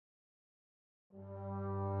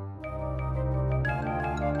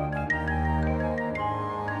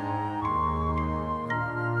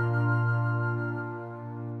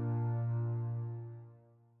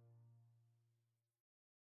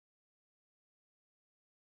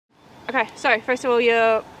Okay, so first of all,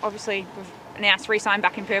 you're obviously announced re-sign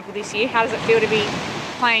back in purple this year. How does it feel to be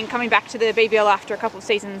coming back to the BBL after a couple of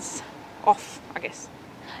seasons off, I guess?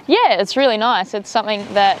 Yeah, it's really nice. It's something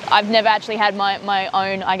that I've never actually had my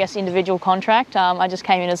own, I guess, individual contract. I just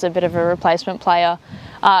came in as a bit of a replacement player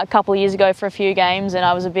a couple of years ago for a few games, and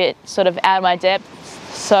I was a bit sort of out of my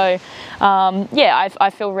depth. So, yeah, I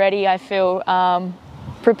feel ready. I feel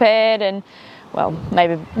prepared, and well,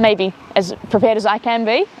 maybe as prepared as I can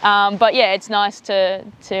be. But yeah, it's nice to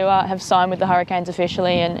have signed with the Hurricanes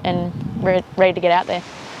officially and ready to get out there.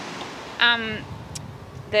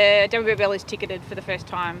 The WBBL is ticketed for the first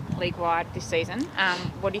time league-wide this season.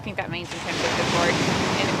 What do you think that means in terms of the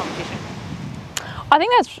growth in the competition?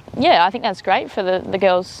 I think that's great for the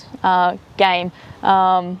girls' game.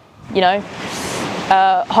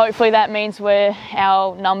 Hopefully that means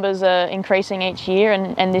our numbers are increasing each year,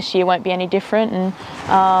 and this year won't be any different. And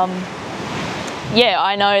yeah,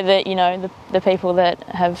 I know that the people that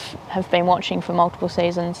have been watching for multiple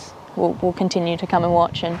seasons will continue to come and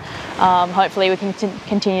watch, and hopefully we can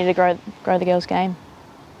continue to grow the girls' game.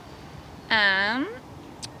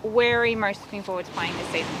 Where are you most looking forward to playing this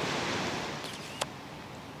season?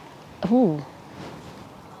 Ooh.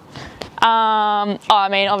 I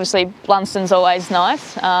mean, obviously Blundstone's always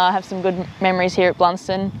nice. I have some good memories here at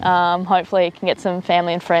Blundstone. Hopefully I can get some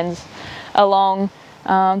family and friends along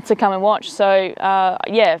to come and watch. So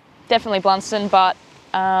yeah, definitely Blundstone, but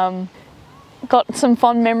got some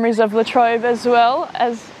fond memories of Latrobe as well,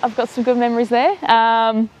 as I've got some good memories there.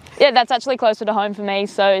 Yeah, that's actually closer to home for me,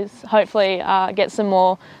 so hopefully get some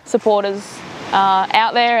more supporters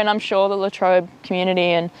out there, and I'm sure the Latrobe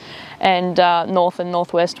community and North and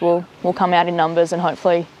Northwest will come out in numbers and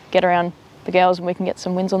hopefully get around the girls, and we can get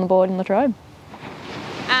some wins on the board in Latrobe.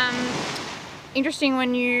 Interesting,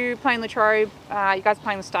 when you play in Latrobe, you guys are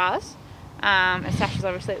playing the Stars, and Sasha's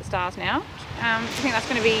obviously at the Stars now. Do you think that's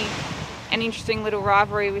going to be an interesting little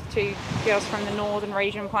rivalry with two girls from the northern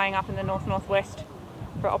region playing up in the Northwest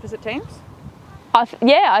for opposite teams?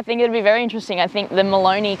 Yeah, I think it'd be very interesting. I think the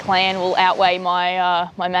Maloney clan will outweigh my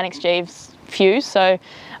Manix-Geeves few, so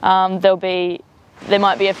there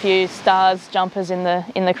might be a few Stars jumpers in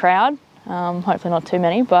the crowd. Hopefully not too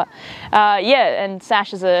many, but yeah. And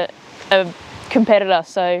Sash is a competitor,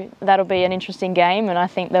 so that'll be an interesting game, and I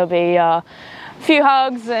think there'll be a few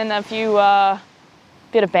hugs and a few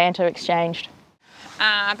bit of banter exchanged.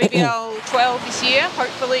 BBL 12 this year,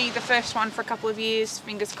 hopefully the first one for a couple of years,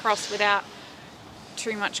 fingers crossed, without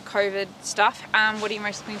too much COVID stuff. What are you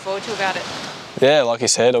most looking forward to about it? Yeah, like you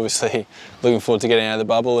said, obviously looking forward to getting out of the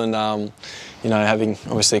bubble and having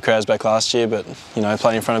obviously crowds back last year, but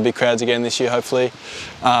playing in front of big crowds again this year hopefully.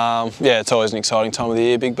 Yeah, it's always an exciting time of the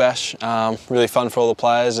year, Big Bash. Really fun for all the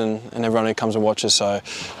players and everyone who comes and watches, so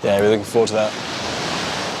yeah, really looking forward to that.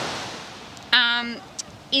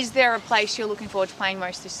 Is there a place you're looking forward to playing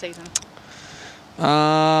most this season?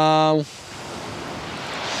 Don't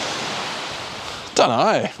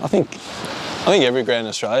know. I think every ground in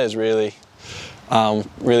Australia is really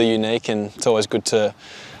unique, and it's always good to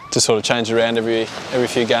sort of change around every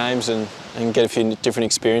few games and get a few different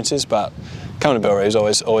experiences. But coming to Bellerive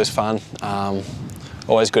is always fun.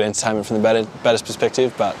 Always good entertainment from the batter's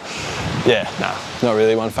perspective. But yeah, not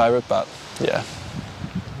really one favourite, but yeah.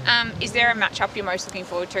 Is there a matchup you're most looking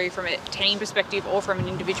forward to from a team perspective or from an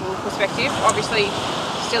individual perspective? Obviously,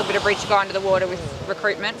 still a bit of bridge to go under the water with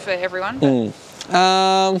recruitment for everyone.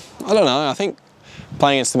 I don't know. I think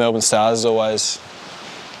playing against the Melbourne Stars is always,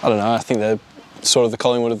 I don't know, I think they're sort of the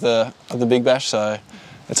Collingwood of the Big Bash, so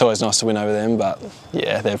it's always nice to win over them. But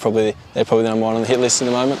yeah, they're probably the number one on the hit list at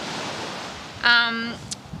the moment.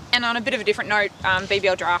 And on a bit of a different note,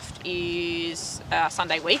 BBL draft is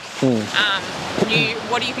Sunday week.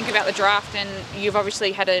 What do you think about the draft? And you've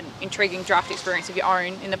obviously had an intriguing draft experience of your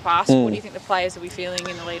own in the past. What do you think the players will be feeling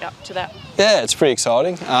in the lead up to that? Yeah, it's pretty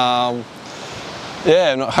exciting.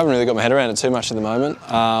 Yeah, I haven't really got my head around it too much at the moment.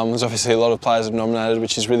 There's obviously a lot of players have nominated,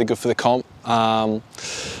 which is really good for the comp.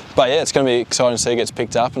 But yeah, it's going to be exciting to see it gets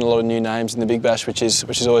picked up, and a lot of new names in the Big Bash, which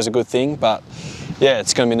is always a good thing. But yeah,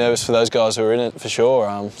 it's going to be nervous for those guys who are in it for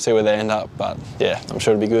sure. See where they end up, but yeah, I'm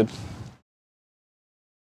sure it'll be good.